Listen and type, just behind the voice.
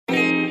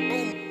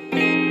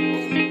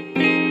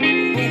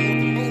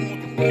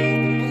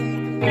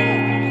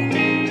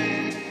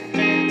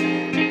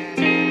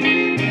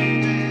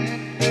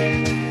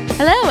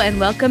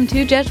welcome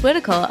to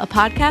Jesuitical, a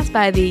podcast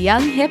by the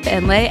young, hip,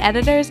 and lay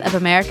editors of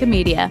America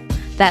Media.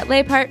 That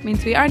lay part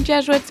means we aren't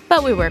Jesuits,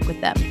 but we work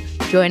with them.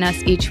 Join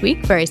us each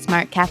week for a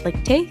smart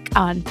Catholic take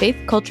on faith,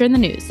 culture, and the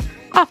news,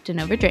 often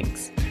over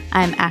drinks.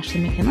 I'm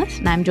Ashley McKinless,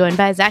 and I'm joined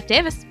by Zach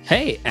Davis.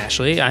 Hey,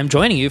 Ashley. I'm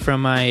joining you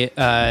from my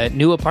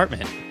new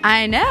apartment.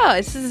 I know.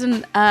 This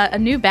is a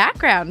new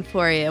background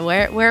for you.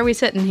 Where are we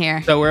sitting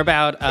here? So we're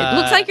about... it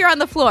looks like you're on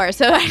the floor,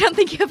 so I don't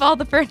think you have all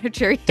the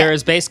furniture yet. There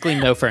is basically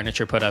no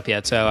furniture put up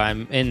yet, so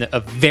I'm in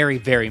a very,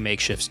 very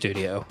makeshift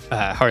studio.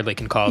 Hardly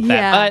can call it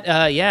that.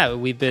 But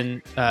we've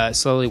been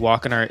slowly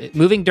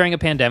moving during a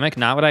pandemic,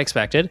 not what I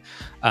expected.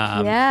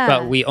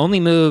 But we only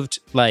moved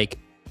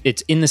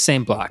it's in the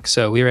same block,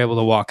 so we were able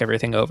to walk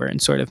everything over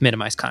and sort of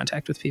minimize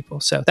contact with people.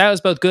 So that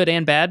was both good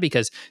and bad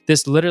because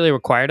this literally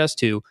required us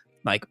to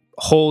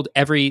hold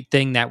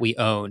everything that we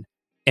own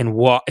and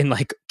walk and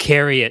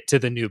carry it to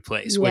the new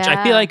place, which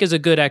I feel like is a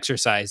good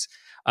exercise.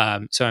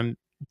 So I'm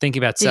thinking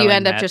about selling that.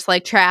 Did you end up just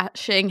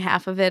trashing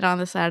half of it on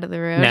the side of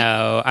the road?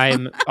 No,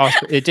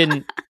 it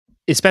didn't,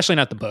 especially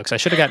not the books. I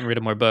should have gotten rid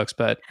of more books,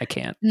 but I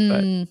can't.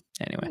 But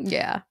anyway.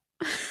 Yeah.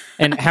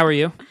 And how are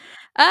you?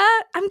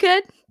 I'm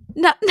good.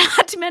 Not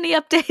too many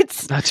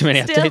updates. Not too many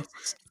updates.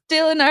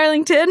 Still in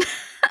Arlington.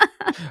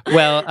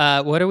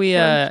 Well, what are we?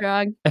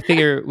 I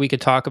figure we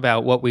could talk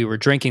about what we were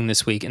drinking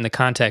this week in the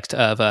context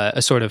of a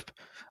sort of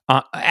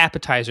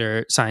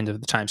appetizer signs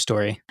of the time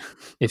story,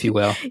 if you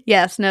will.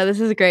 Yes. No, this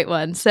is a great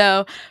one.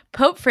 So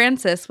Pope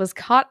Francis was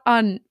caught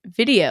on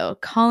video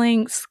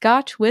calling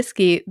Scotch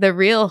whiskey the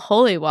real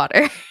holy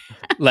water.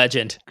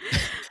 Legend.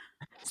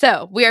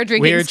 So we are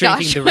drinking. We're Scotch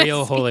drinking the whiskey.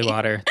 real holy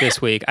water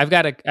this week. I've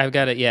got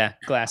a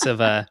glass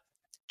of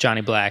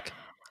Johnny Black.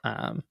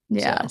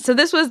 So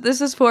this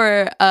was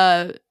for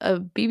a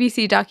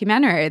BBC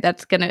documentary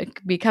that's going to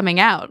be coming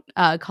out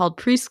called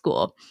Priest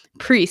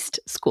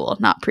School,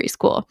 not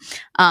preschool.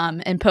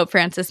 And Pope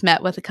Francis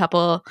met with a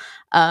couple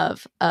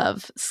of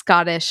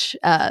Scottish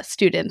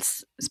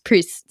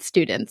priest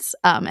students,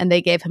 and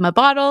they gave him a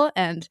bottle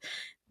and.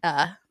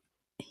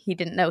 He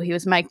didn't know he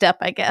was mic'd up,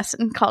 I guess,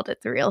 and called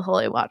it the real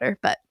holy water.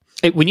 But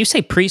when you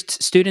say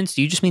priest students,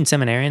 do you just mean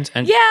seminarians?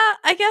 Yeah,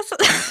 I guess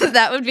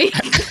that would be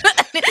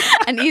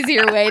an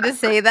easier way to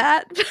say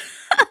that.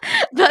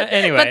 But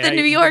the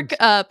New York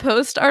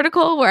Post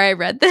article where I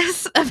read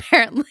this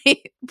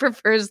apparently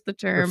prefers the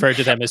term. Referred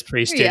to them as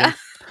priest students.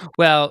 Yeah.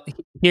 Well,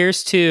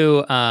 here's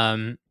to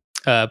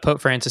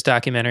Pope Francis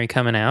documentary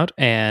coming out,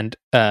 and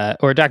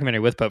or a documentary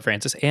with Pope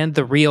Francis and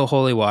the real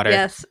holy water.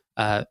 Yes.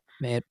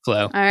 May it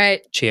flow. All right.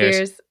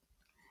 Cheers.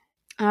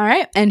 All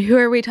right. And who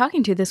are we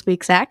talking to this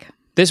week, Zach?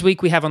 This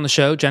week we have on the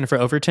show Jennifer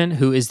Overton,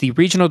 who is the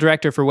Regional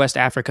Director for West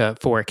Africa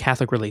for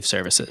Catholic Relief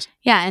Services.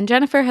 Yeah, and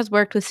Jennifer has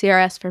worked with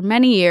CRS for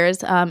many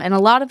years, and a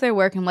lot of their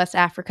work in West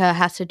Africa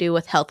has to do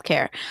with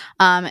healthcare.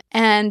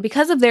 And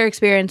because of their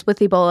experience with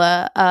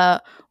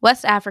Ebola,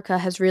 West Africa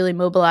has really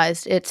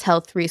mobilized its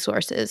health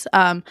resources.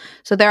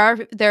 So there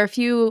are a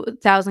few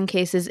thousand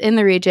cases in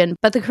the region,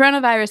 but the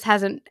coronavirus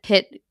hasn't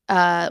hit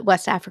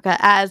West Africa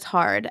as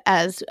hard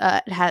as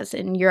it has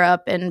in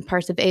Europe and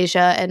parts of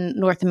Asia and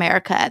North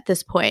America at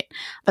this point.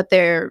 But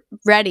they're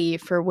ready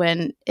for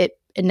when it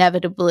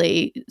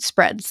inevitably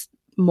spreads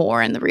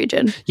more in the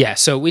region. Yeah,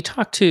 so we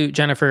talked to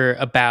Jennifer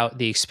about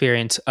the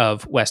experience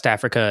of West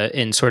Africa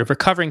in sort of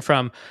recovering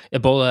from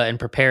Ebola and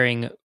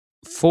preparing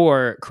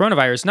for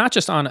coronavirus, not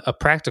just on a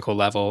practical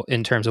level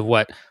in terms of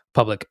what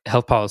public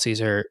health policies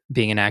are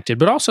being enacted,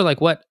 but also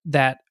what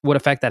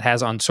effect that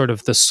has on sort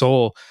of the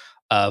soul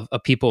of a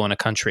people in a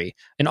country.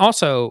 And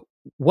also,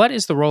 what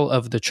is the role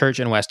of the church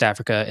in West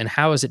Africa and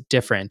how is it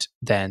different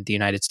than the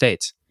United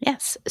States?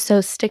 Yes,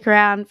 so stick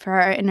around for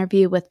our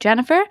interview with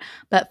Jennifer.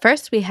 But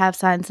first, we have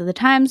Signs of the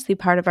Times, the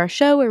part of our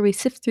show where we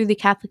sift through the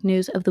Catholic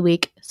news of the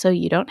week so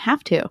you don't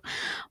have to.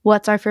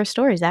 What's our first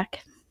story,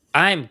 Zach?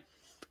 I'm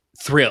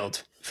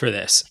thrilled for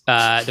this.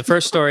 The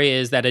first story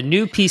is that a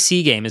new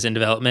PC game is in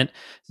development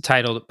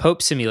titled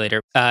Pope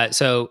Simulator.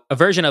 So a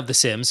version of The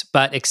Sims,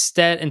 but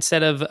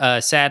instead of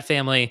a sad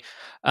family,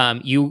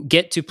 you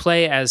get to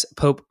play as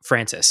Pope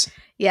Francis.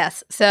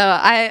 Yes. So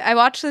I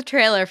watched the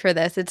trailer for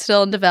this. It's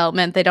still in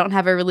development. They don't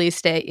have a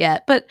release date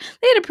yet, but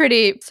they had a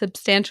pretty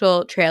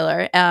substantial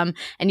trailer. And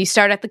you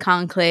start at the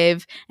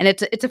conclave, and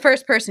it's a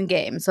first-person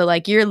game. So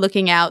you're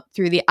looking out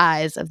through the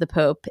eyes of the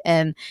Pope,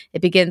 and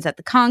it begins at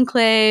the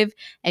conclave,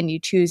 and you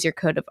choose your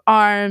coat of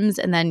arms,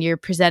 and then you're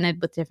presented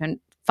with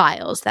different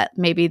files that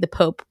maybe the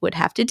Pope would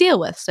have to deal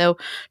with. So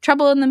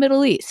trouble in the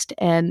Middle East,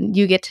 and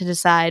you get to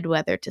decide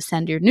whether to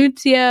send your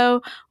nuncio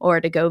or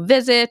to go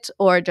visit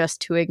or just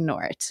to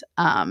ignore it.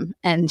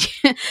 And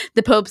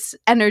the Pope's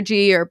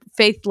energy or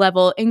faith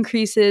level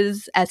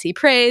increases as he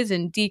prays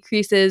and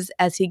decreases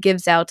as he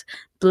gives out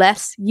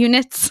bless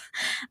units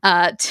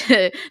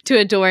to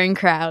adoring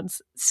crowds.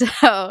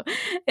 So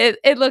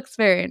it looks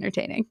very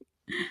entertaining.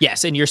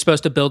 Yes, and you're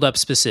supposed to build up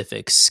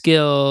specific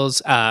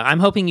skills. I'm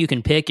hoping you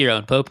can pick your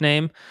own Pope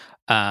name.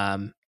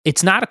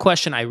 It's not a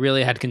question I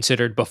really had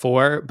considered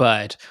before,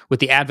 but with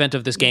the advent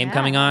of this game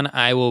coming on,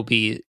 I will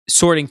be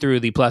sorting through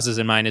the pluses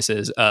and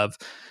minuses of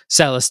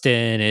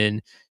Celestin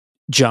and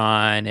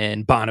John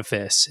and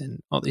Boniface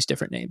and all these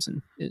different names,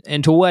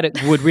 and to what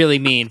it would really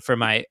mean for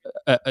my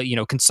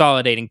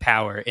consolidating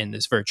power in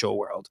this virtual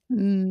world.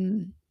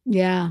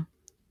 Yeah.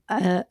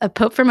 A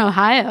pope from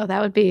Ohio.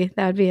 That would be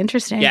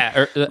interesting.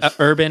 Yeah,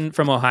 Urban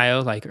from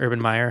Ohio, like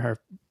Urban Meyer, our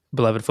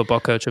beloved football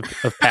coach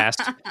of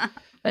past.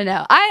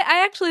 No,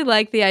 I actually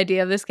like the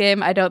idea of this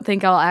game. I don't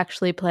think I'll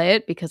actually play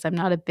it because I'm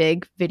not a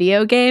big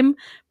video game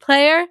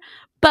player.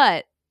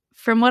 But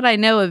from what I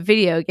know of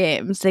video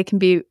games, they can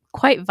be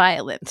quite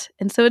violent.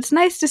 And so it's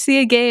nice to see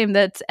a game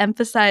that's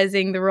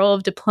emphasizing the role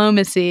of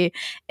diplomacy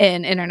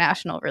in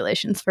international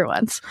relations for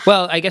once.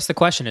 Well, I guess the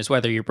question is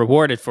whether you're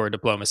rewarded for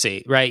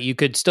diplomacy, right? You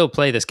could still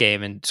play this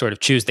game and sort of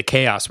choose the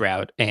chaos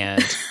route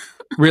and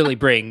really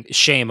bring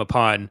shame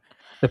upon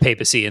the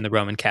papacy and the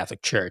Roman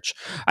Catholic Church.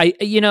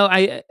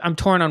 I'm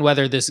torn on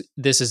whether this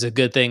is a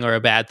good thing or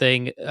a bad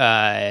thing.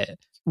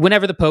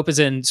 Whenever the Pope is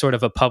in sort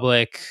of a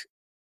public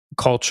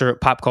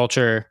pop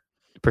culture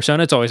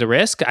persona, it's always a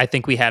risk. I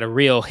think we had a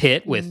real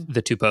hit with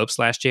the two popes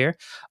last year.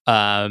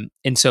 And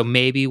so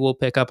maybe we'll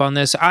pick up on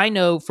this. I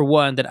know for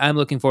one that I'm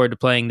looking forward to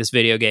playing this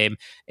video game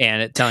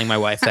and telling my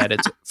wife that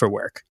it's for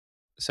work.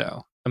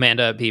 So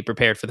Amanda, be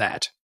prepared for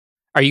that.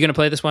 Are you going to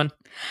play this one?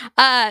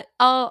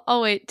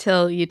 I'll wait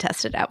till you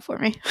test it out for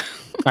me.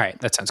 All right.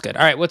 That sounds good.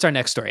 All right. What's our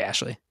next story,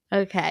 Ashley?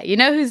 Okay. You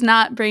know who's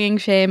not bringing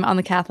shame on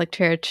the Catholic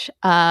Church?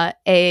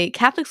 A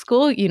Catholic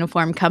school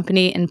uniform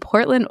company in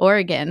Portland,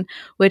 Oregon,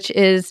 which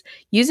is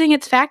using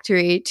its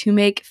factory to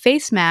make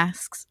face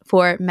masks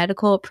for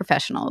medical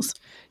professionals.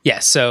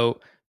 Yes. So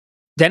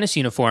Dennis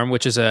Uniform,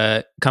 which is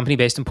a company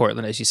based in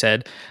Portland, as you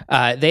said,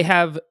 they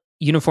have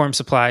uniform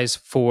supplies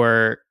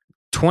for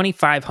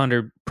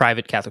 2,500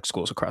 private Catholic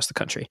schools across the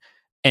country.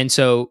 And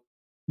so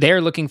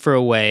they're looking for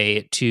a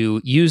way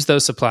to use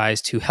those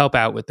supplies to help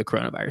out with the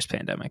coronavirus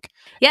pandemic.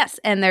 Yes,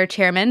 and their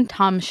chairman,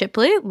 Tom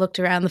Shipley, looked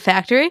around the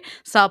factory,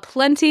 saw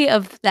plenty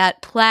of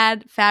that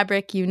plaid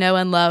fabric you know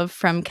and love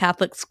from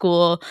Catholic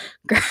school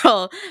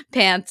girl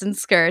pants and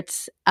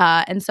skirts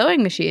and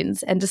sewing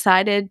machines, and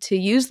decided to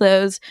use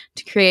those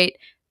to create,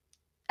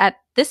 at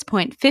this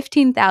point,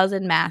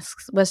 15,000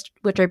 masks,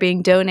 which are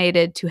being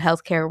donated to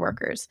healthcare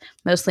workers,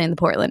 mostly in the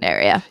Portland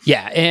area.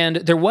 Yeah, and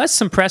there was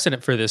some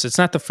precedent for this. It's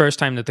not the first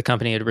time that the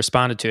company had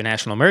responded to a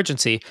national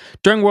emergency.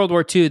 During World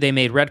War II, they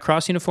made Red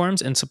Cross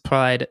uniforms and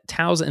supplied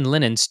towels and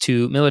linens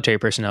to military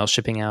personnel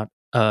shipping out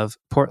of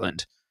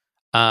Portland.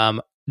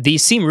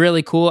 These seem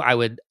really cool. I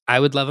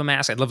would love a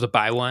mask. I'd love to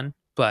buy one.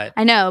 But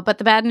I know, but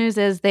the bad news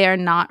is they are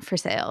not for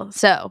sale.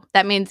 So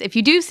that means if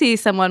you do see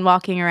someone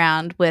walking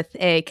around with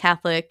a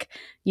Catholic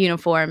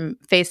uniform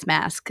face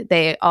mask,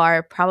 they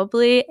are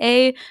probably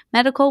a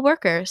medical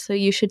worker. So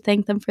you should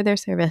thank them for their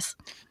service.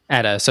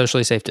 At a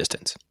socially safe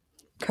distance.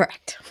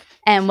 Correct.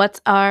 And what's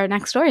our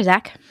next story,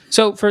 Zach?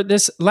 So for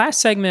this last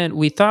segment,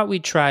 we thought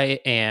we'd try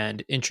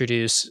and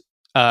introduce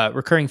a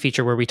recurring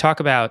feature where we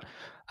talk about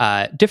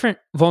different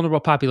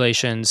vulnerable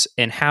populations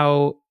and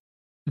how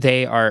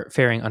they are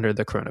faring under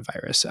the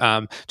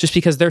coronavirus, just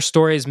because their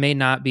stories may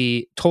not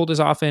be told as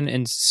often.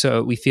 And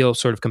so we feel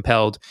sort of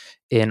compelled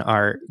in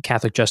our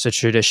Catholic justice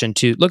tradition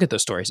to look at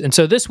those stories. And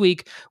so this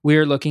week,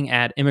 we're looking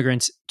at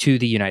immigrants to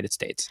the United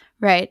States.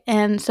 Right.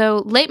 And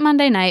so late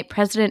Monday night,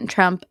 President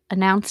Trump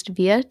announced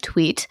via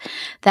tweet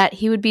that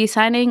he would be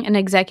signing an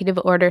executive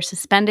order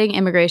suspending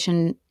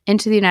immigration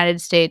into the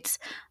United States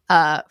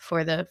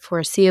for the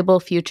foreseeable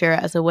future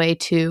as a way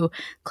to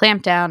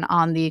clamp down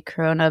on the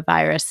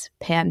coronavirus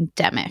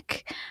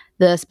pandemic.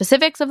 The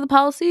specifics of the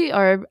policy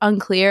are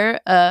unclear.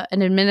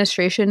 An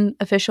administration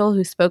official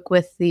who spoke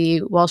with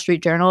the Wall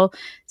Street Journal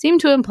seemed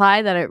to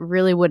imply that it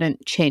really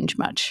wouldn't change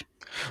much.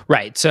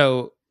 Right.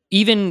 So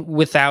even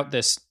without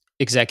this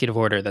executive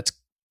order that's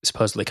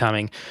supposedly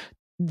coming,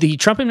 the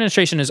Trump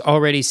administration has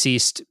already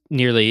ceased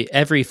nearly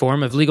every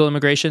form of legal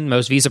immigration.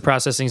 Most visa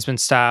processing has been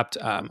stopped.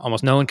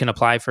 Almost no one can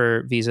apply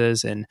for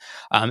visas, and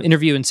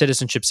interview and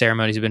citizenship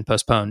ceremonies have been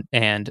postponed,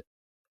 and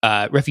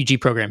refugee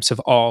programs have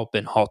all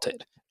been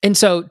halted. And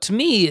so to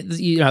me,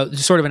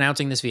 sort of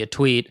announcing this via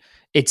tweet,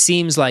 it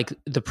seems like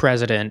the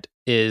president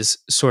is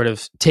sort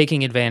of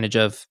taking advantage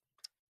of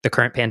the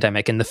current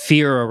pandemic and the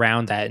fear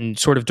around that and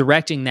sort of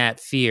directing that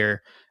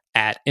fear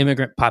at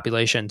immigrant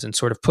populations and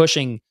sort of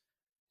pushing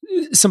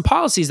some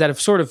policies that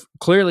have sort of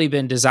clearly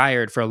been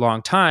desired for a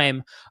long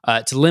time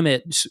to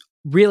limit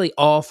really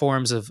all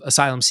forms of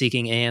asylum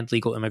seeking and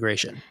legal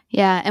immigration.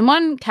 Yeah. And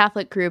one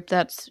Catholic group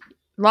that's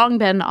long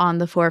been on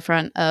the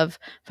forefront of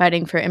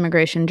fighting for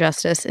immigration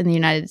justice in the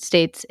United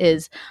States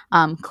is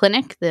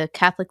Clinic, the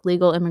Catholic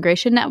Legal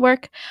Immigration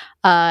Network.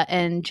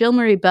 And Jill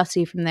Marie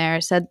Bussey from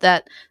there said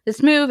that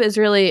this move is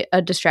really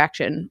a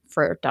distraction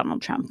for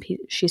Donald Trump.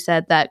 She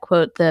said that,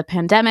 quote, the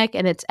pandemic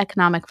and its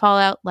economic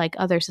fallout, like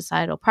other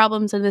societal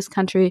problems in this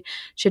country,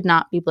 should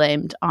not be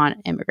blamed on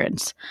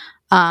immigrants.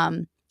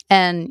 And,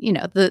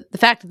 the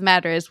fact of the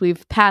matter is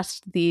we've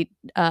passed the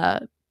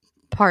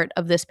part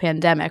of this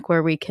pandemic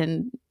where we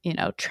can,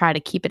 try to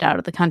keep it out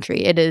of the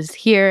country. It is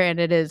here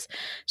and it is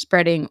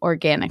spreading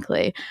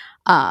organically.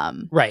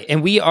 Right.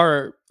 And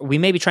we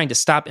may be trying to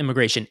stop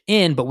immigration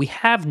in, but we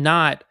have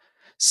not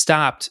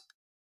stopped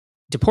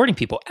deporting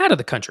people out of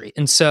the country.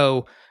 And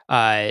so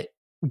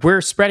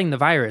we're spreading the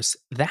virus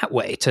that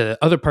way to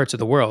other parts of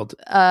the world.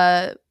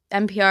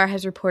 NPR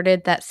has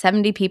reported that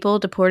 70 people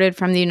deported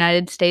from the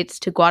United States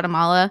to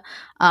Guatemala,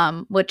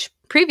 which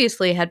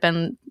previously had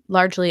been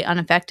largely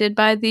unaffected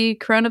by the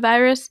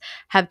coronavirus,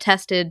 have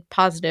tested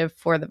positive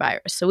for the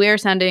virus. So we are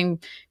sending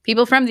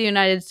people from the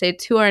United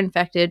States who are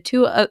infected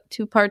to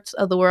parts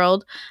of the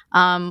world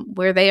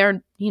where they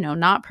are,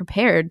 not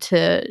prepared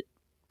to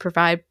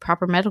provide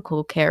proper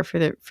medical care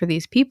for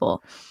these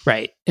people.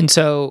 Right. And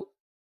so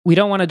we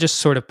don't want to just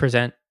sort of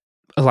present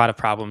a lot of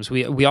problems.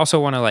 We also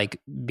want to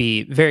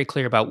be very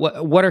clear about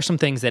what are some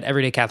things that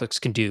everyday Catholics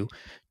can do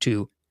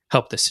to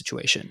help this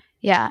situation.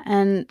 Yeah,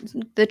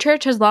 and the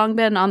church has long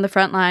been on the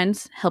front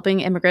lines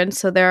helping immigrants.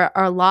 So there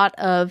are a lot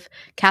of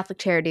Catholic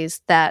charities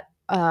that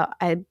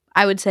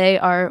I would say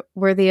are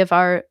worthy of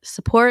our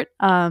support.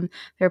 There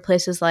are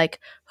places like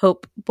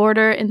Hope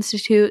Border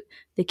Institute,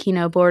 the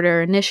Kino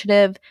Border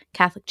Initiative,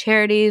 Catholic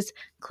Charities,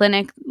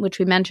 Clinic, which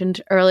we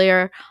mentioned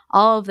earlier.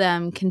 All of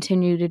them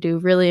continue to do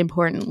really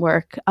important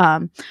work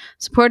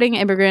supporting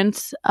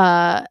immigrants,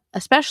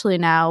 especially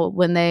now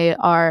when they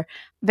are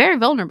very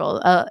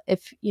vulnerable.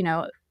 If,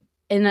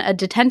 in a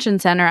detention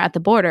center at the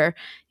border,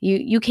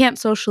 you can't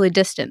socially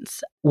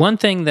distance. One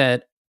thing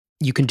that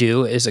you can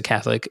do as a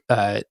Catholic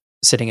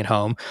sitting at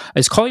home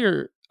is call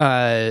your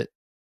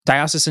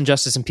Diocesan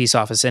Justice and Peace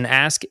Office and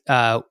ask,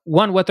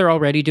 one, what they're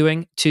already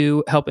doing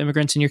to help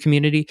immigrants in your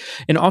community,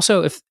 and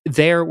also if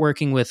they're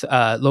working with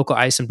local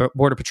ICE and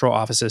Border Patrol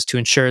offices to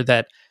ensure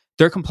that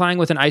they're complying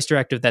with an ICE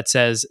directive that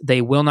says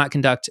they will not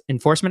conduct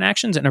enforcement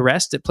actions and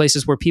arrests at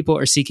places where people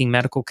are seeking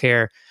medical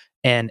care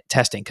and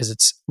testing, because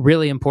it's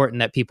really important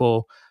that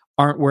people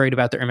aren't worried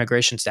about their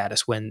immigration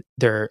status when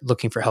they're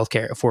looking for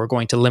healthcare if we're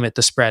going to limit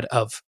the spread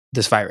of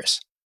this virus.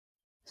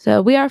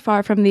 So we are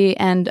far from the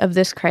end of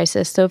this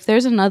crisis. So if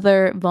there's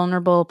another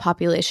vulnerable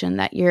population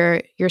that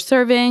you're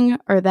serving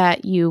or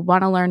that you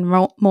want to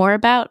learn more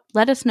about,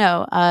 let us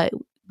know.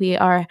 We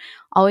are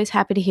always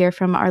happy to hear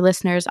from our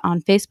listeners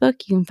on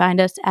Facebook. You can find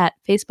us at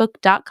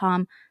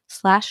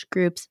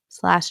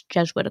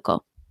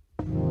facebook.com/groups/Jesuitical.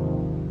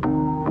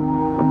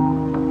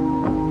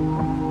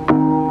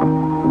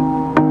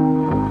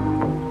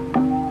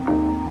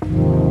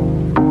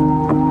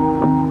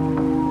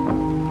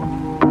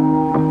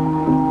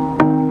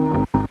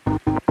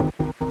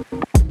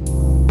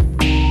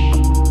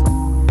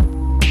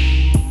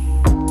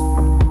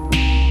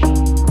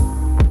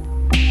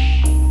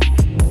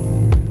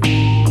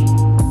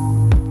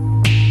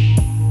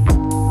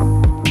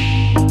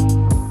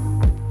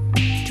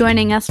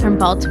 Joining us from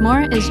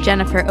Baltimore is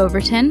Jennifer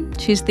Overton.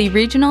 She's the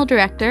Regional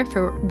Director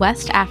for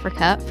West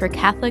Africa for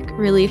Catholic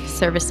Relief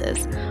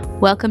Services.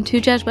 Welcome to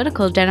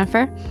Jesuitical,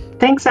 Jennifer.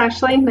 Thanks,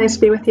 Ashley. Nice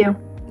to be with you.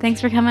 Thanks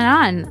for coming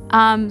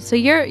on. So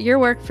your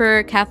work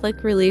for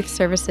Catholic Relief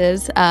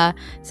Services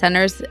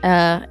centers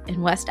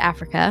in West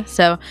Africa.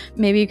 So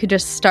maybe you could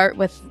just start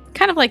with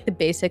kind of like the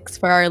basics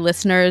for our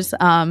listeners,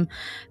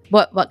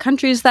 what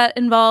countries that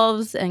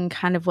involves and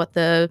kind of what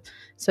the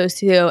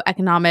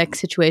socioeconomic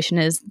situation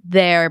is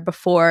there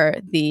before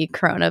the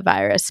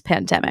coronavirus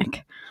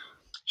pandemic.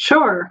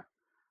 Sure.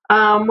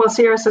 Well,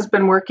 CRS has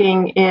been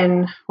working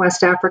in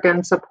West Africa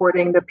and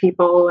supporting the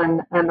people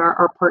and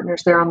our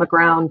partners there on the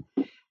ground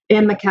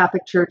in the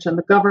Catholic Church and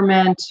the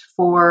government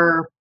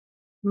for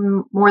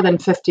more than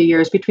 50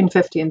 years, between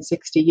 50 and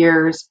 60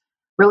 years,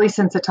 really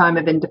since the time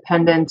of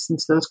independence,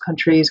 since those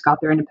countries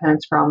got their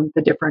independence from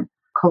the different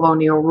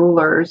colonial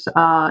rulers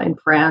in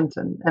France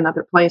and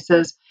other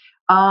places.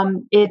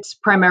 It's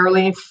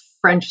primarily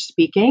French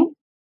speaking,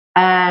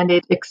 and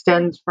it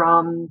extends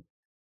from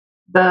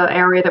the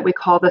area that we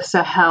call the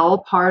Sahel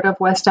part of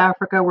West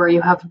Africa, where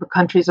you have the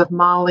countries of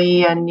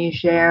Mali and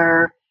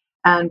Niger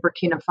and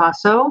Burkina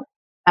Faso,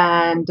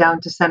 and down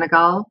to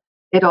Senegal.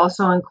 It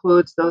also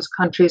includes those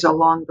countries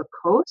along the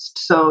coast,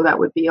 so that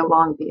would be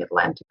along the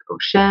Atlantic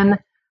Ocean.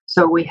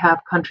 So we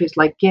have countries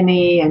like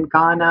Guinea and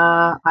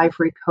Ghana,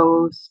 Ivory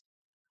Coast,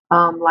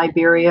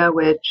 Liberia,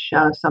 which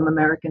some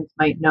Americans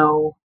might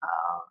know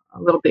a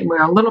little bit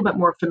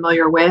more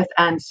familiar with,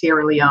 and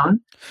Sierra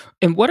Leone.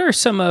 And what are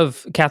some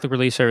of Catholic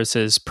Relief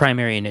Services'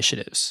 primary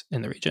initiatives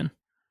in the region?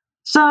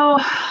 So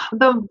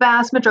the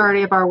vast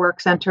majority of our work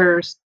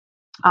centers,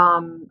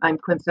 I'm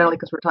coincidentally,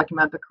 because we're talking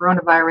about the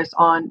coronavirus,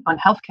 on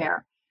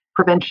healthcare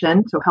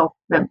prevention, so health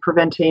and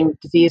preventing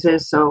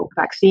diseases, so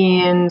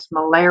vaccines,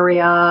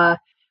 malaria,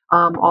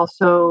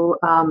 also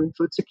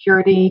food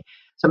security,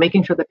 so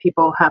making sure that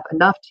people have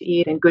enough to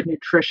eat and good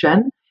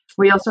nutrition.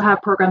 We also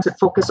have programs that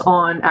focus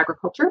on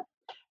agriculture.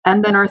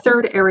 And then our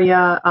third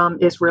area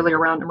is really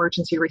around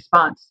emergency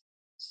response.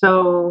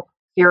 So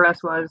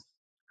CRS was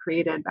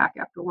created back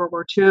after World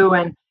War II,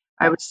 and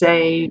I would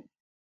say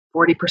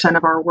 40%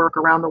 of our work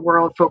around the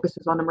world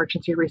focuses on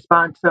emergency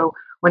response. So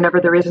whenever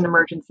there is an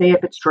emergency,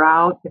 if it's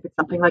drought, if it's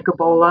something like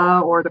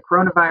Ebola or the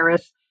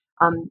coronavirus,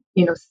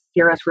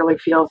 CRS really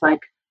feels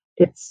like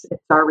it's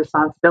our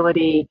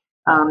responsibility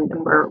and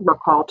we're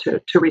called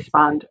to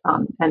respond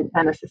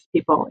and assist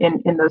people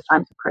in those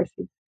times of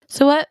crisis.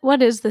 So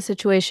what is the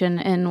situation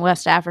in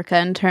West Africa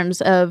in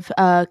terms of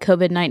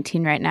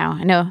COVID-19 right now?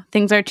 I know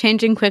things are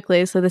changing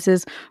quickly, so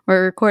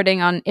we're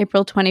recording on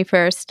April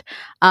 21st,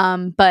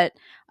 but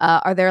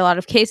are there a lot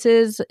of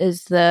cases?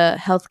 Is the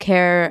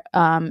healthcare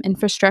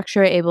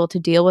infrastructure able to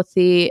deal with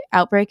the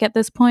outbreak at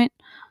this point?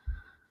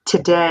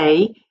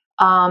 Today,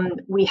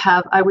 we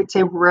have, I would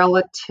say,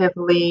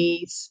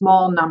 relatively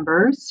small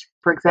numbers.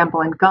 For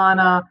example, in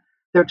Ghana,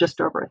 there are just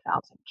over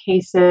 1,000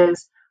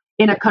 cases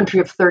in a country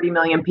of 30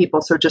 million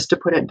people. So just to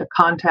put it into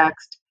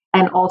context,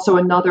 and also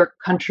another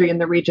country in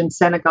the region,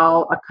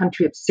 Senegal, a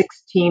country of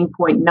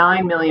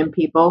 16.9 million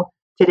people.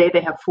 Today,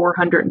 they have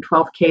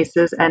 412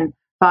 cases and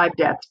 5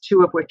 deaths,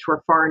 2 of which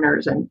were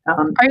foreigners. And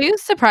are you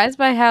surprised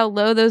by how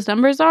low those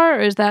numbers are,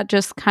 or is that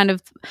just kind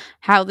of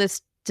how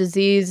this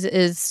disease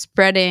is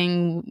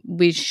spreading?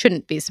 We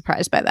shouldn't be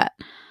surprised by that.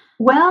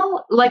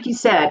 Well, like you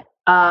said,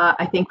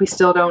 I think we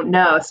still don't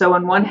know. So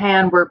on one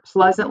hand, we're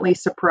pleasantly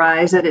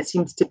surprised that it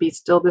seems to be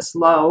still this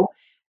low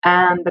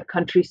and the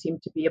country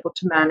seemed to be able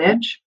to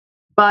manage.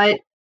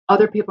 But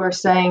other people are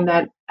saying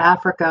that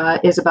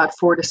Africa is about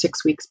 4 to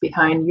 6 weeks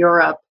behind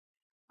Europe.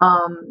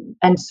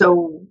 And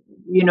so,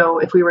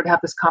 if we were to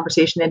have this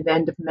conversation at the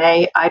end of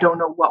May, I don't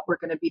know what we're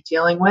going to be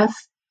dealing with.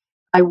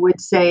 I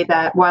would say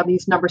that while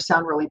these numbers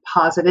sound really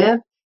positive,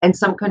 and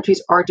some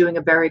countries are doing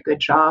a very good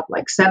job,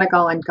 like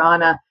Senegal and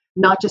Ghana,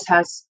 not just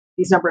has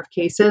these number of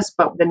cases,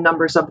 but the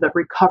numbers of the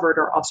recovered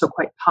are also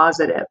quite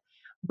positive.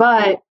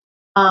 But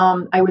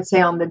I would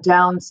say on the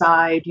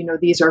downside,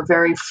 these are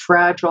very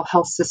fragile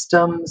health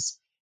systems.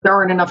 There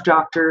aren't enough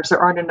doctors, there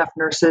aren't enough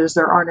nurses,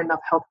 there aren't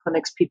enough health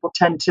clinics. People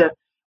tend to,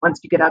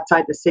 once you get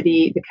outside the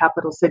city, the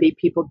capital city,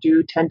 people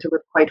do tend to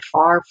live quite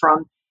far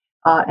from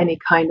any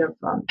kind of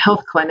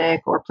health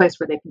clinic or place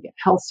where they can get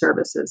health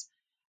services.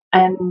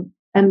 And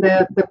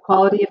the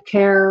quality of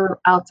care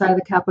outside of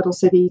the capital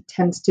city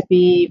tends to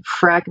be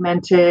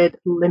fragmented,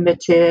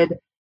 limited,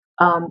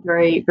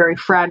 very, very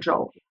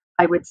fragile.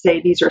 I would say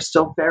these are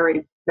still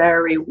very,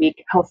 very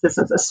weak health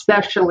systems,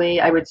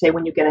 especially, I would say,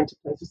 when you get into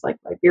places like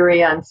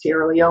Liberia and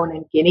Sierra Leone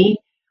and Guinea,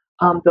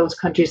 those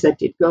countries that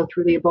did go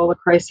through the Ebola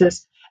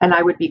crisis. And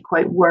I would be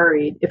quite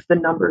worried if the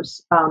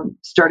numbers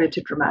started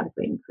to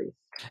dramatically increase.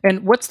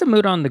 And what's the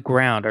mood on the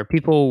ground? Are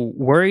people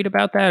worried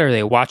about that? Are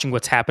they watching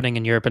what's happening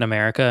in Europe and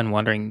America and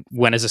wondering,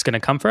 when is this going to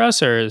come for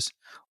us?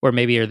 Or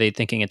maybe are they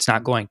thinking it's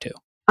not going to?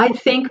 I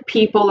think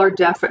people are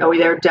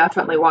they're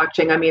definitely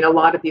watching. I mean, a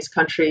lot of these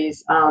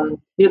countries,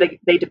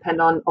 they depend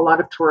on a lot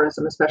of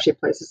tourism, especially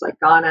places like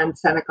Ghana and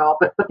Senegal,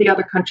 but the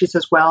other countries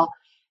as well.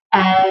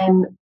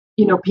 And,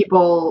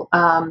 people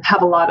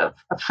have a lot of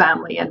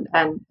family and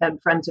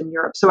friends in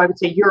Europe. So I would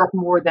say Europe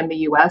more than the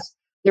US,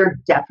 they're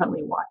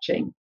definitely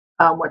watching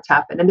what's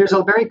happened. And there's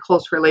a very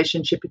close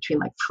relationship between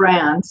like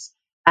France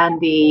and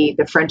the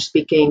French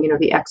speaking,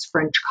 the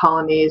ex-French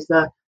colonies,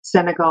 the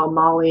Senegal,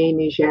 Mali,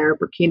 Niger,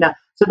 Burkina.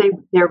 So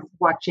they're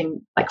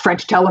watching like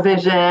French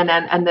television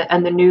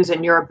and the news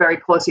in Europe very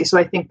closely. So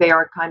I think they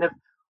are kind of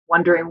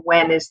wondering,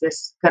 when is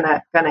this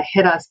gonna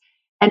hit us?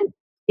 And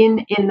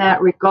in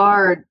that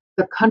regard,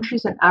 the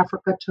countries in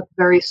Africa took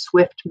very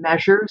swift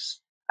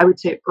measures, I would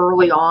say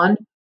early on,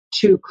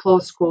 to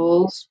close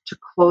schools, to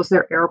close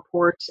their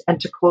airports, and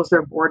to close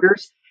their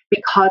borders,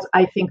 because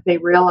I think they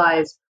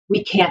realize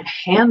we can't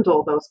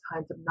handle those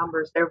kinds of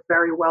numbers. They're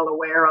very well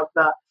aware of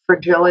the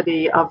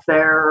fragility of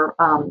their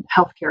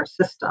healthcare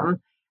system,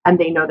 and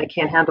they know they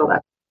can't handle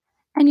that.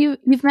 And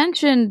you've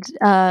mentioned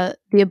the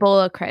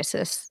Ebola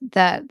crisis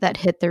that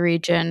hit the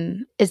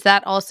region. Is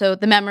that also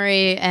the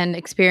memory and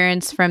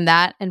experience from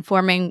that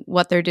informing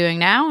what they're doing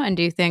now? And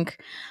do you think,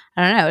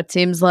 I don't know, it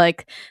seems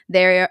like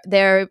they're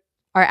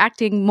are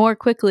acting more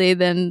quickly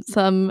than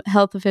some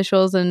health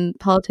officials and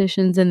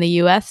politicians in the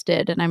U.S.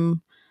 did, and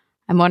I'm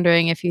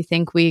wondering if you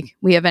think we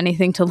have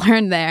anything to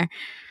learn there.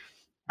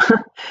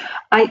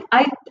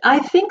 I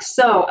think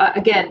so.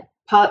 Again,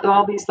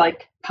 all these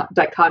like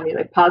dichotomy,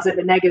 like positive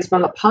and negatives. But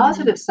on the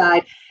positive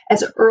side,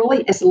 as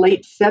early as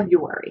late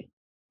February,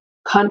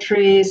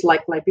 countries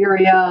like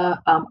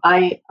Liberia,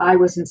 I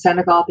was in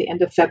Senegal at the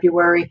end of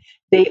February.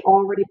 They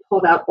already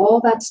pulled out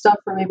all that stuff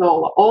from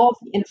Ebola, all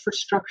the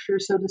infrastructure,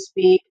 so to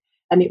speak,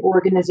 and the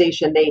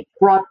organization. They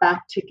brought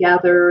back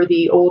together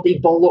the old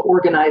Ebola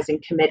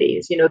organizing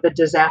committees, the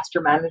disaster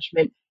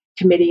management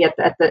committee at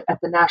the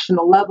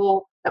national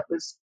level.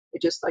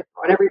 It just like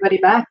brought everybody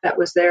back that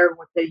was there,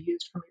 what they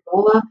used from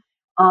Ebola.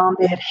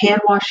 They had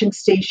hand washing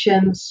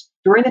stations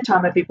during the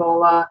time of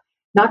Ebola,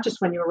 not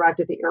just when you arrived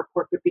at the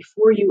airport, but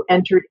before you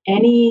entered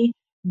any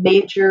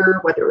major,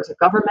 whether it was a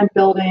government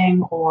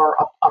building or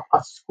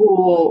a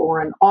school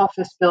or an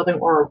office building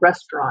or a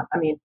restaurant. I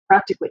mean,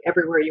 practically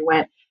everywhere you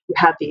went, you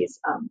had these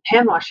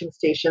hand washing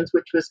stations,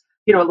 which was,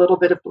 a little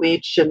bit of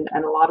bleach and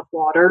a lot of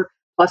water.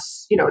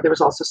 Plus, there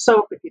was also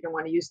soap if you didn't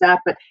want to use that,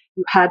 but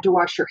you had to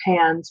wash your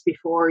hands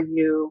before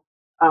you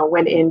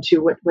went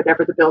into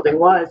whatever the building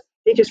was.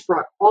 They just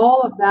brought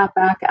all of that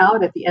back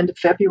out at the end of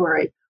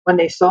February when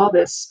they saw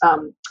this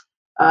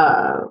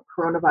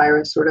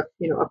coronavirus sort of,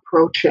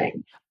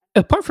 approaching.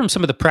 Apart from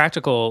some of the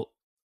practical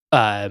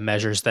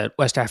measures that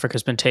West Africa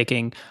has been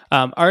taking,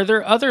 are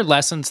there other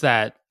lessons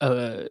that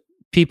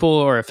people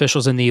or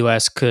officials in the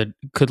U.S. could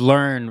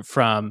learn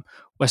from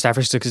West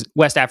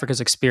Africa's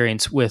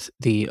experience with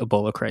the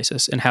Ebola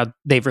crisis and how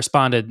they've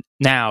responded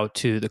now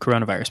to the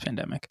coronavirus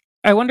pandemic?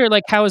 I wonder,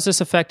 how is this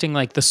affecting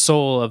the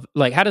soul of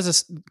how does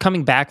this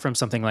coming back from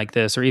something like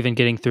this, or even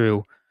getting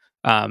through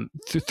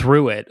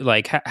through it,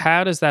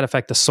 how does that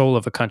affect the soul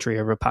of a country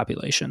or a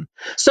population?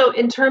 So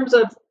in terms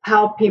of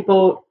how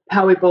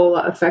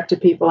Ebola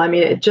affected people, I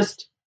mean, it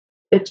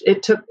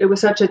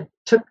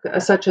took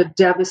such a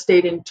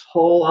devastating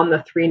toll on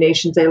the three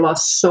nations. They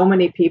lost so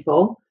many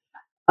people.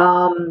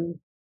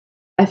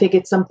 I think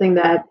it's something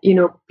that,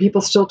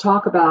 people still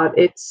talk about.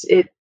 It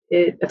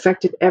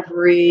affected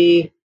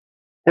every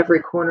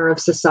corner of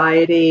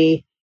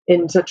society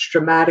in such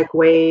dramatic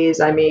ways.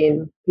 I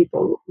mean,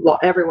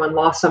 everyone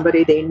lost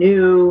somebody they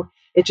knew.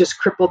 It just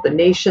crippled the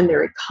nation,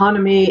 their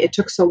economy. It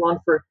took so long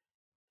for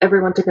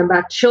everyone to come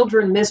back.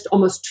 Children missed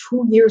almost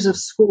 2 years of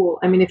school.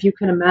 I mean, if you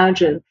can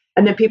imagine.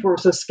 And then people were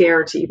so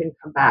scared to even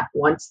come back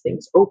once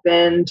things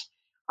opened,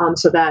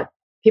 so that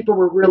people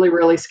were really,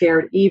 really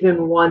scared.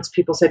 Even once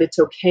people said it's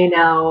okay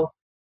now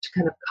to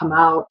kind of come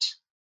out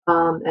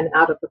and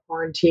out of the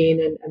quarantine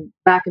and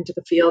back into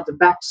the field and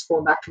back to school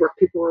and back to work,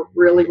 people were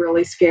really,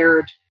 really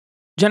scared.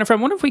 Jennifer, I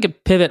wonder if we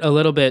could pivot a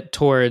little bit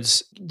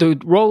towards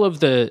the role of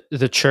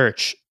the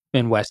church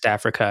in West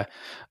Africa.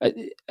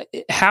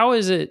 How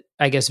is it,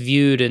 I guess,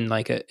 viewed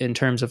in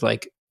terms of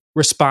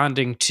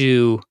responding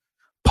to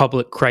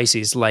public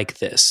crises like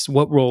this?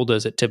 What role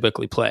does it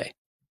typically play?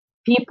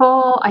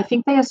 People, I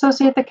think they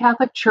associate the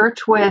Catholic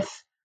Church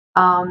with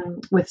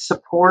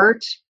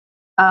support,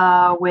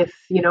 with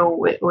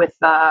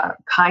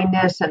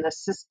kindness and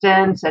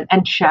assistance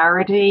and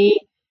charity.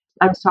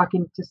 I was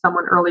talking to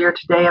someone earlier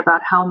today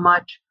about how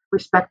much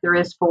respect there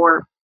is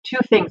for two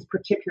things,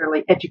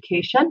 particularly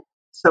education,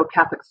 so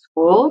Catholic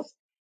schools,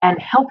 and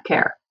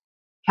healthcare,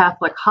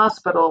 Catholic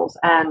hospitals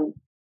and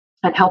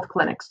health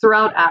clinics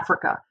throughout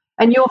Africa.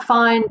 And you'll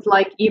find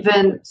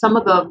even some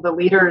of the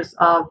leaders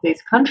of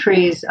these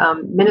countries,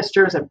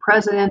 ministers and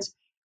presidents,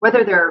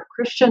 whether they're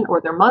Christian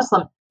or they're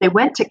Muslim, they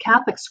went to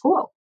Catholic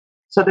school.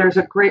 So there's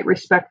a great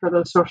respect for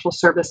those social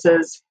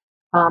services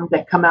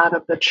that come out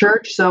of the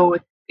church. So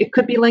it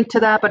could be linked to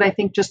that, but I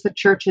think just the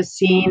church is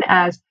seen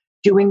as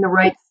doing the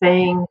right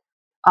thing,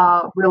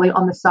 really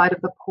on the side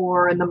of the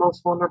poor and the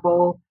most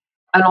vulnerable,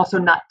 and also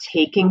not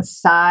taking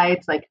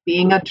sides,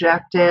 being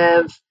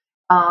objective,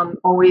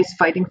 always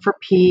fighting for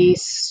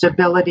peace,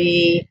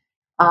 stability,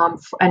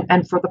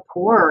 and for the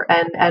poor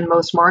and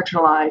most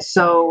marginalized.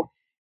 So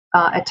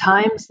at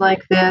times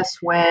like this,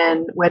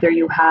 whether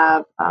you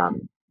have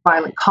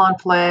violent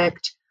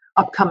conflict,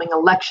 upcoming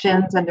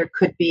elections, and there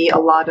could be a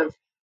lot of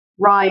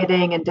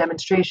rioting and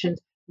demonstrations,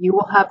 you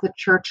will have the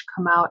church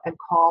come out and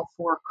call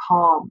for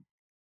calm.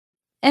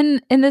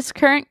 And in this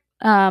current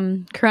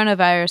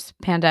coronavirus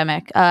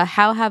pandemic,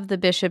 how have the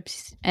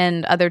bishops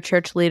and other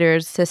church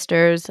leaders,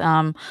 sisters,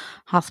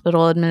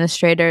 hospital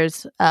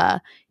administrators,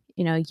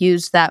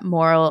 used that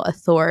moral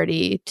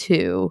authority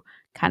to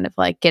kind of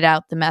get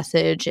out the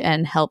message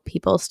and help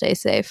people stay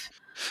safe?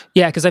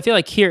 Yeah, because I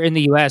feel here in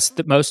the U.S.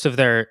 that most of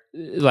their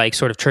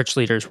sort of church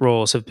leaders'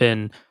 roles have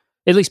been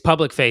at least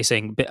public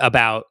facing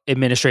about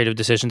administrative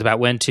decisions about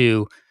when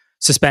to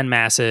suspend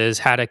masses,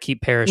 how to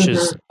keep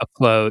parishes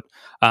afloat.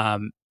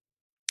 And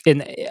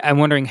I'm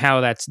wondering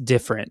how that's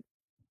different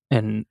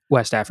in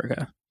West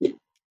Africa.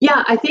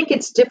 Yeah, I think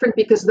it's different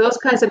because those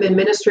kinds of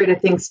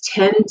administrative things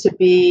tend to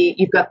be,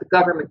 you've got the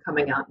government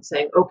coming out and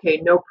saying,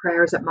 okay, no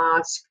prayers at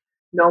mosque,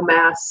 no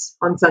mass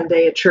on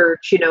Sunday at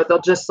church.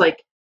 They'll just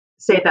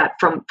say that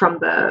from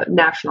the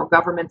national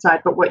government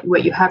side. But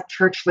what you have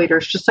church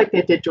leaders, just like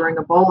they did during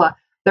Ebola,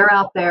 they're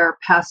out there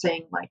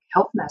passing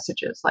health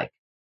messages like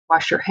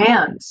wash your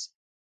hands,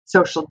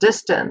 social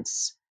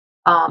distance,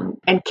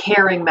 and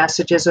caring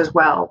messages as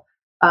well,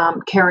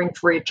 caring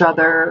for each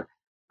other.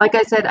 Like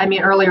I said,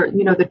 earlier,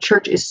 the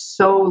church is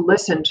so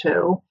listened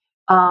to.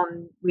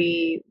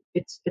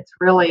 It's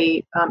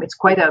really it's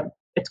quite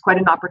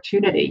an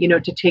opportunity,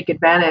 to take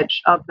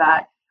advantage of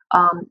that.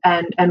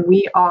 And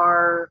we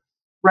are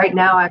right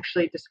now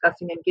actually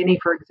discussing in Guinea,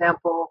 for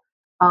example,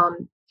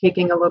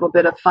 taking a little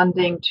bit of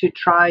funding to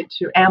try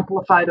to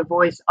amplify the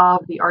voice of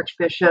the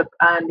Archbishop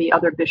and the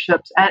other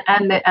bishops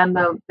and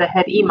the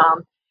head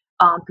imam,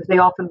 because they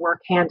often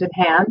work hand in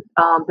hand.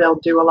 They'll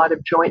do a lot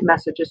of joint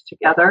messages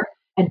together,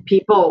 and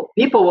people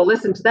will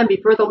listen to them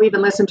before they'll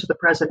even listen to the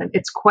president.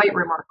 It's quite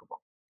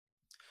remarkable.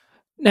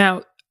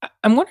 Now,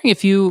 I'm wondering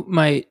if you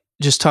might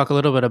just talk a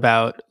little bit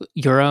about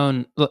your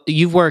own.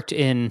 You've worked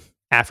in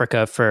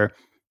Africa for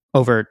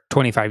over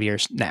 25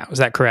 years now. Is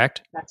that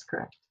correct? That's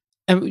correct.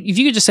 And if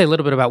you could just say a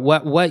little bit about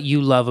what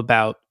you love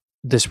about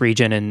this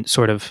region and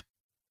sort of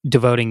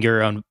devoting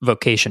your own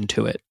vocation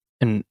to it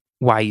and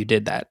why you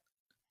did that.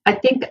 I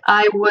think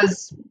I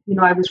was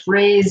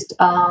raised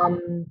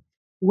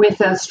with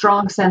a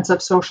strong sense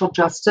of social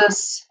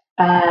justice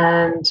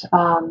And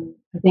I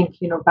think,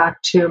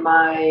 back to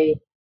my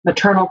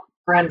maternal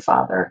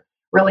grandfather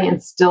really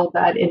instilled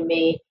that in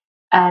me,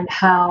 and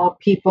how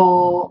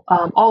people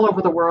all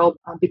over the world,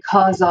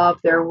 because of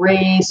their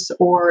race,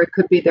 or it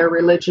could be their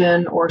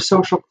religion or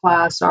social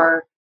class,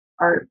 are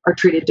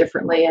treated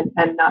differently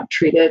and not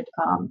treated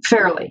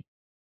fairly.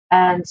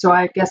 And so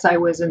I guess I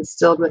was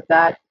instilled with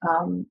that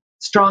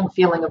strong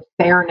feeling of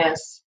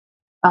fairness.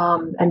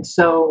 And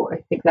so I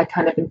think that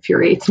kind of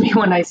infuriates me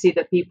when I see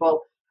that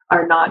people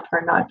are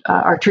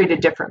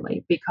treated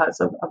differently because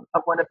of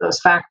one of those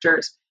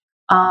factors.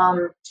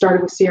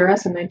 Started with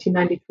CRS in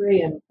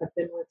 1993, and I've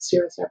been with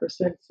CRS ever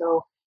since.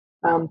 So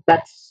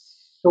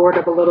that's sort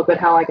of a little bit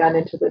how I got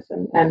into this,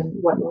 and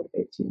what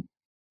motivates me.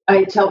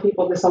 I tell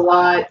people this a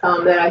lot,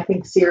 that I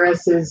think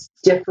CRS is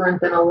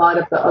different than a lot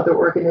of the other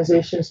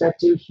organizations that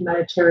do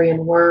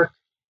humanitarian work,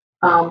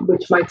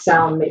 which might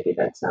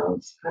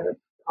sounds kind of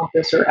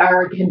pompous or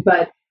arrogant,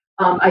 but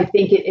I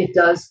think it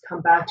does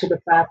come back to the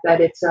fact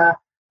that it's a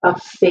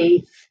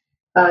faith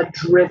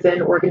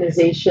driven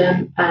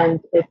organization, and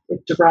it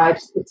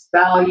derives its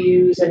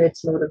values and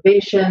its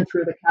motivation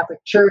through the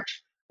Catholic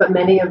Church. But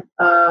many of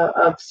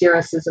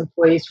CRS's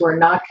employees who are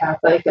not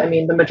Catholic, I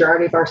mean, the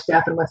majority of our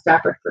staff in West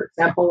Africa, for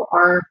example,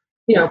 are,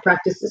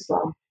 practice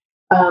Islam.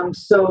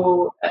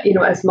 So,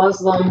 as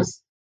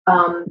Muslims,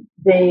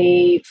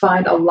 they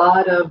find a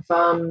lot of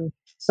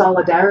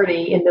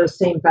solidarity in those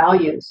same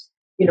values,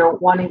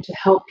 wanting to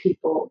help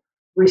people,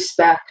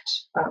 respect,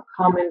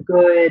 common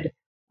good,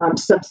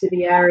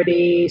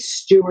 subsidiarity,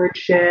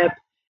 stewardship,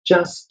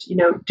 just,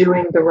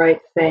 doing the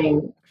right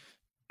thing.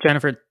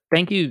 Jennifer,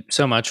 thank you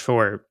so much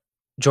for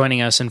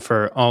joining us and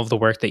for all of the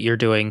work that you're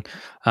doing.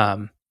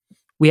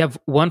 We have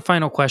one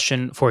final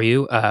question for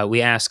you.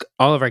 We ask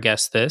all of our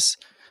guests this.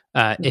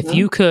 If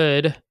you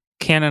could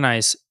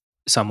canonize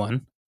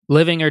someone,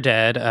 living or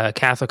dead,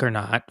 Catholic or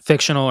not,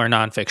 fictional or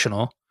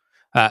non-fictional,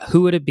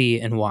 who would it be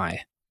and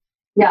why?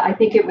 Yeah, I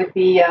think it would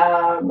be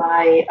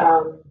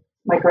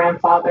my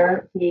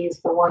grandfather.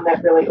 He's the one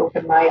that really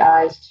opened my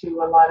eyes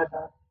to a lot of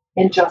the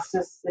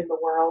injustice in the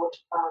world,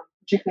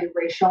 particularly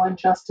racial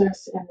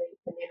injustice in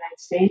the United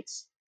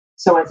States.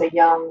 So as a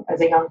young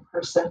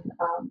person,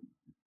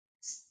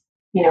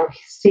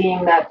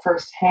 seeing that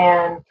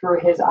firsthand through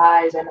his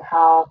eyes, and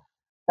how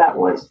that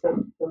was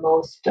the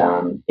most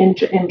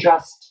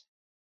unjust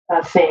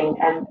thing,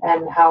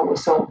 and how it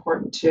was so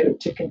important to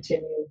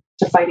continue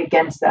to fight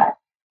against that,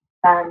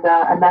 and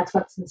that's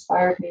what's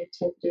inspired me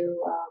to do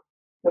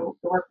the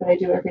work that I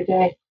do every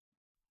day.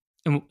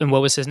 And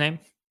what was his name?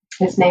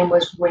 His name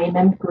was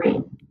Raymond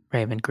Green.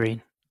 Raymond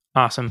Green.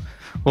 Awesome.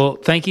 Well,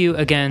 thank you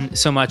again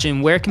so much.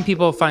 And where can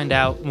people find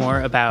out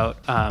more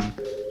about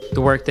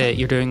the work that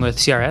you're doing with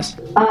CRS?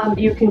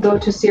 You can go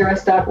to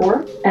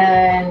crs.org,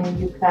 and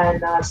you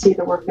can see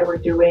the work that we're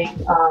doing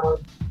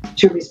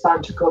to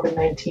respond to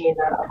COVID-19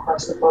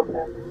 across the globe.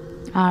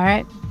 All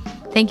right.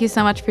 Thank you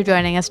so much for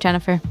joining us,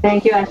 Jennifer.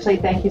 Thank you, Ashley.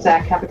 Thank you,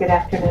 Zach. Have a good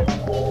afternoon.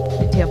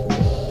 You too.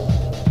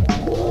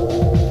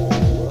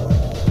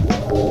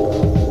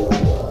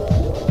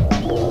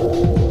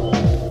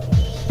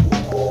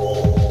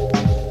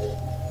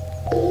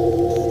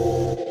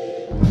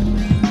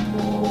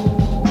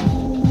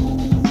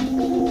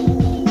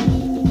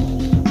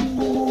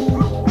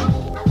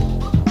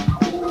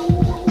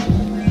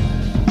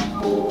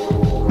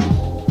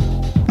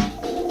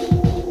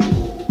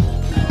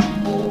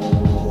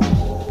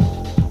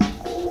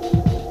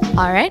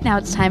 All right, now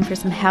it's time for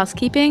some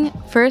housekeeping.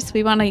 First,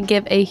 we want to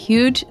give a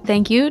huge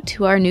thank you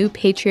to our new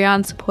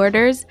Patreon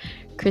supporters,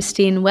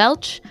 Christine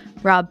Welch,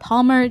 Rob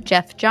Palmer,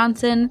 Jeff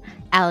Johnson,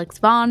 Alex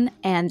Vaughn,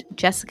 and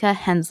Jessica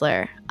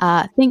Hensler.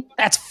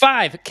 That's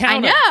 5.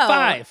 Count I know.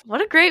 5.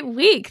 What a great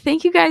week.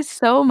 Thank you guys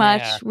so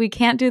much. Yeah. We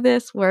can't do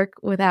this work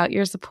without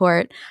your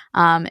support.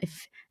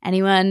 If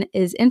anyone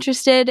is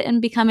interested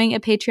in becoming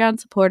a Patreon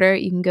supporter,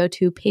 you can go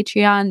to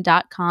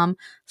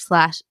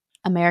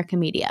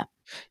patreon.com/AmericaMedia.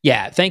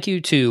 Yeah, thank you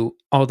to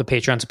all the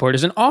Patreon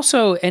supporters, and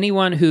also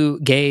anyone who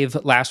gave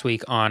last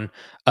week on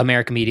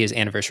America Media's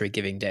Anniversary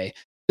Giving Day.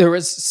 There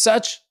was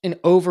such an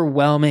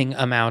overwhelming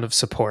amount of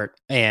support,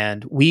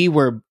 and we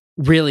were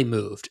really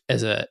moved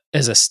as a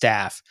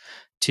staff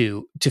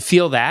to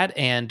feel that.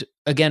 And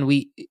again,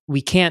 we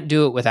can't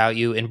do it without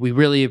you, and we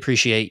really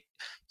appreciate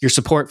your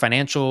support,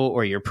 financial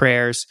or your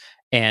prayers.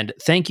 And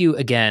thank you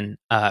again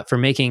for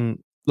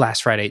making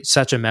last Friday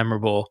such a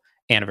memorable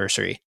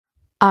anniversary.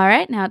 All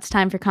right, now it's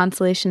time for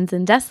Consolations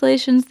and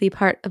Desolations, the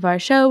part of our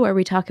show where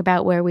we talk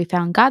about where we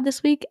found God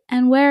this week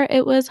and where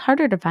it was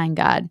harder to find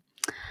God.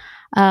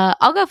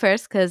 I'll go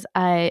first because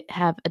I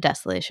have a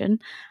desolation.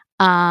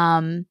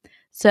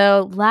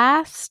 So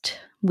last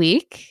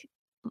week,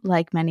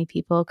 like many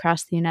people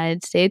across the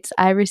United States,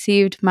 I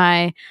received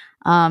my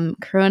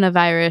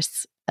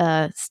coronavirus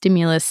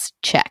stimulus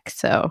check.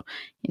 So,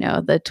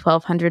 the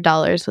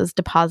 $1,200 was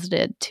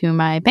deposited to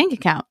my bank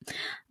account,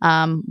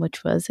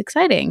 which was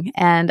exciting.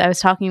 And I was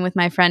talking with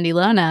my friend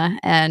Ilona,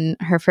 and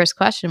her first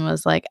question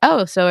was like,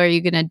 "Oh, so are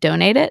you going to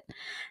donate it?"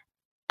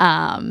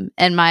 And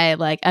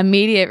my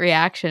immediate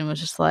reaction was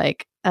just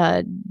like,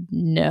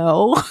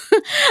 no.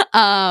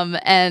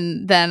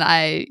 And then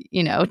I,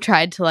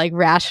 tried to like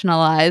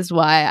rationalize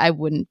why I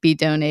wouldn't be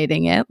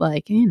donating it.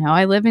 Like,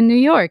 I live in New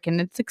York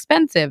and it's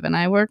expensive and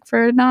I work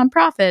for a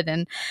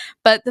nonprofit.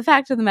 But the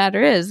fact of the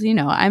matter is,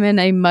 I'm in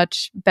a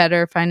much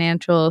better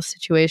financial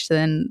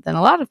situation than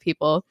a lot of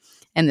people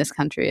in this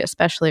country,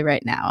 especially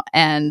right now.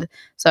 And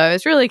so I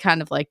was really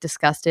kind of like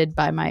disgusted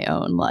by my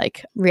own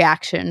like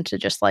reaction to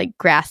just like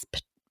grasp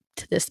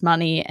to this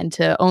money and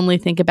to only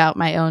think about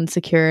my own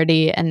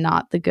security and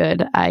not the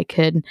good I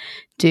could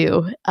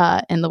do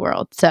in the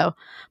world. So,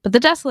 but the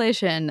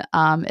desolation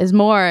is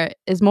more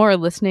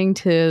listening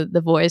to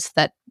the voice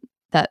that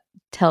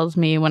tells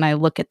me when I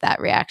look at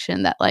that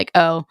reaction that like,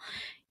 oh,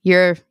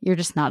 you're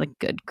just not a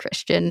good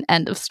Christian.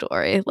 End of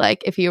story.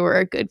 Like if you were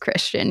a good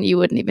Christian, you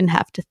wouldn't even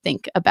have to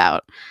think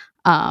about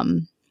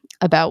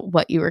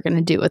what you were going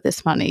to do with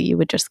this money. You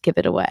would just give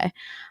it away.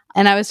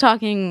 And I was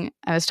talking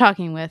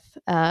with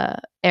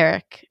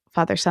Eric,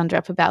 Father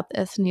Sundrup, about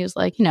this, and he was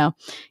like, yeah,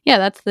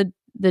 that's the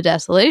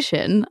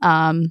desolation.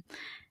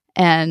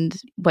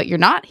 And what you're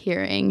not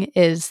hearing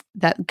is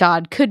that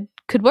God could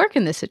work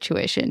in this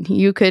situation.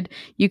 You could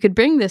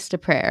bring this to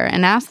prayer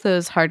and ask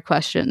those hard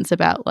questions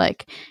about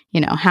like,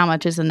 how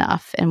much is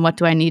enough and what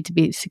do I need to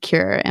be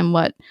secure and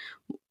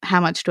how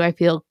much do I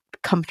feel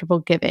comfortable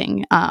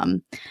giving.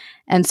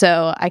 And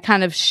so I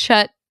kind of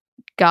shut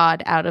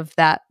God out of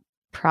that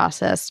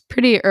process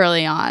pretty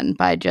early on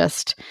by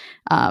just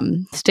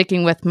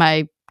sticking with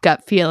my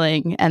gut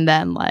feeling and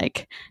then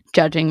like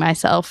judging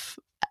myself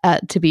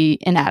to be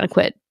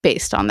inadequate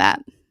based on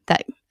that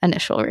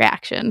initial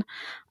reaction.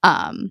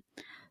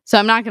 So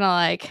I'm not gonna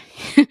like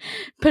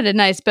put a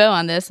nice bow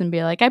on this and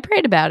be like, I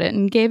prayed about it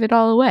and gave it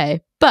all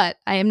away. But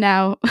I am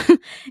now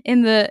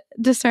in the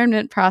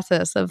discernment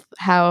process of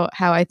how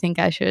I think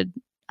I should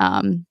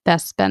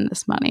best spend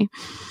this money.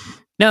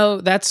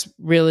 No, that's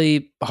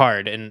really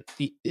hard. And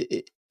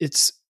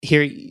it's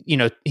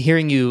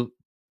hearing you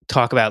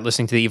talk about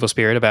listening to the evil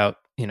spirit about,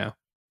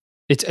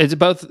 it's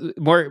both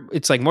more,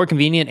 it's like more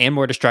convenient and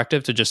more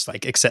destructive to just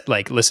like accept,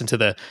 like listen to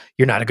the,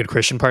 you're not a good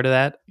Christian part of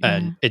that. Yeah.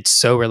 And it's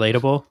so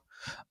relatable.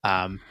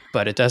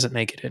 But it doesn't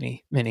make it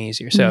any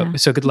easier. So,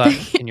 So good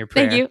luck in your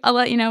prayer. Thank you. I'll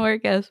let you know where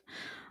it goes.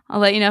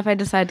 I'll let you know if I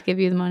decide to give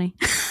you the money.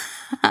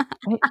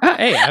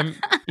 Hey, I'm,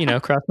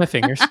 cross my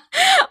fingers.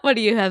 What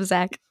do you have,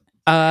 Zach?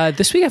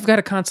 This week I've got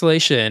a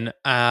consolation.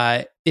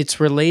 It's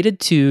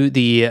related to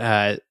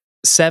the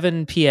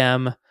 7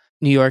 p.m.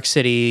 New York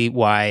City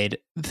wide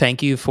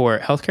thank you for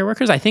healthcare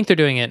workers. I think they're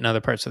doing it in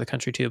other parts of the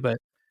country too, but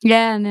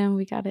yeah, no,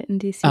 we got it in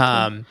DC.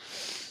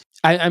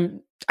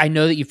 I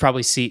know that you've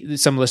probably seen,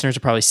 some listeners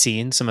have probably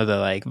seen some of the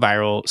like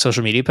viral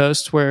social media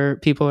posts where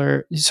people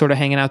are sort of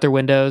hanging out their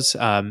windows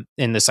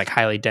in this like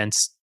highly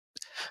dense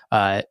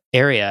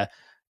area.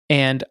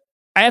 And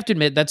I have to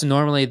admit this is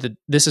normally the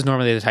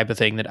type of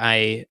thing that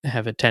I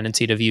have a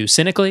tendency to view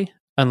cynically,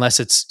 unless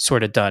it's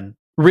sort of done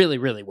really,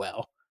 really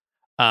well.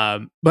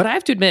 But I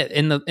have to admit,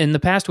 in the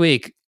past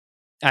week,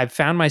 I've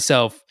found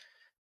myself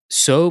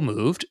so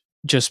moved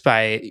just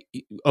by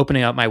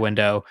opening up my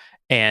window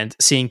and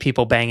seeing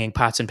people banging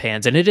pots and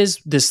pans. And it is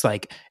this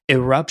like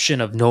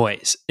eruption of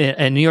noise.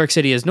 And New York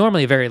City is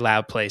normally a very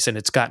loud place, and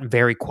it's gotten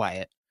very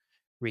quiet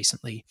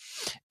recently.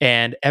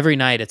 And every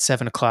night at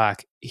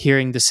 7:00,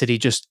 hearing the city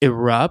just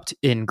erupt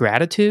in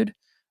gratitude,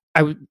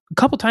 a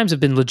couple times have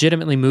been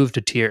legitimately moved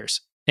to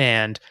tears.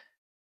 And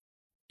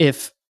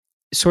if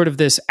sort of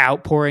this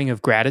outpouring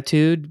of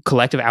gratitude,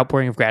 collective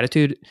outpouring of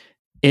gratitude,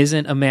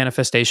 isn't a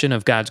manifestation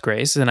of God's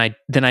grace, then I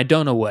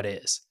don't know what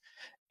is.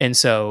 And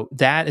so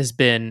that has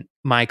been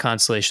my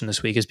consolation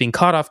this week, is being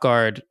caught off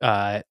guard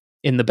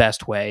in the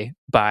best way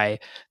by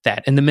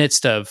that in the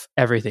midst of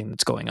everything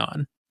that's going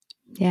on.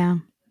 Yeah,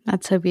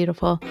 that's so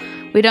beautiful.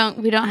 We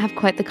don't have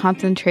quite the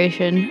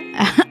concentration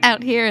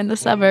out here in the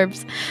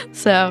suburbs.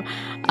 So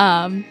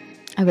I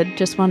would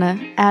just want to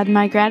add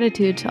my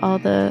gratitude to all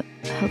the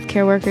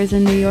healthcare workers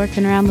in New York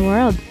and around the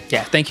world.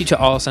 Yeah, thank you to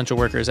all essential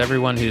workers,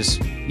 everyone who's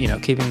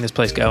keeping this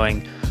place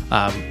going.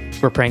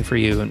 We're praying for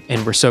you,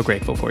 and we're so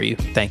grateful for you.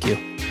 Thank you.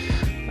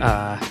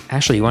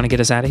 Ashley, you want to get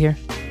us out of here?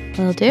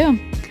 Will do.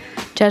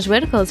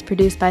 Jesuitical is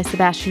produced by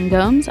Sebastian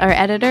Gomes. Our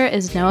editor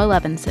is Noah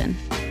Levinson.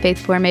 Faith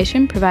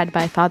formation provided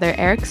by Father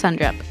Eric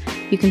Sundrup.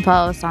 You can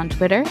follow us on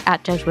Twitter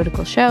at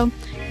Jesuitical Show.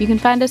 You can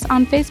find us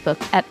on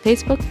Facebook at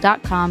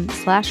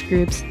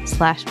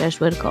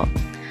facebook.com/groups/Jesuitical.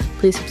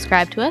 Please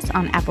subscribe to us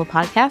on Apple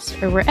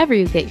Podcasts or wherever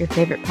you get your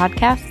favorite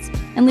podcasts,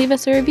 and leave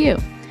us a review.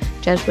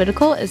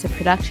 Jesuitical is a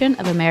production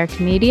of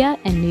American Media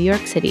in New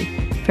York City.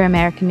 For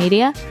American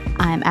Media,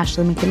 I'm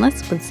Ashley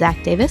McKinless with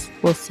Zach Davis.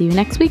 We'll see you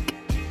next week.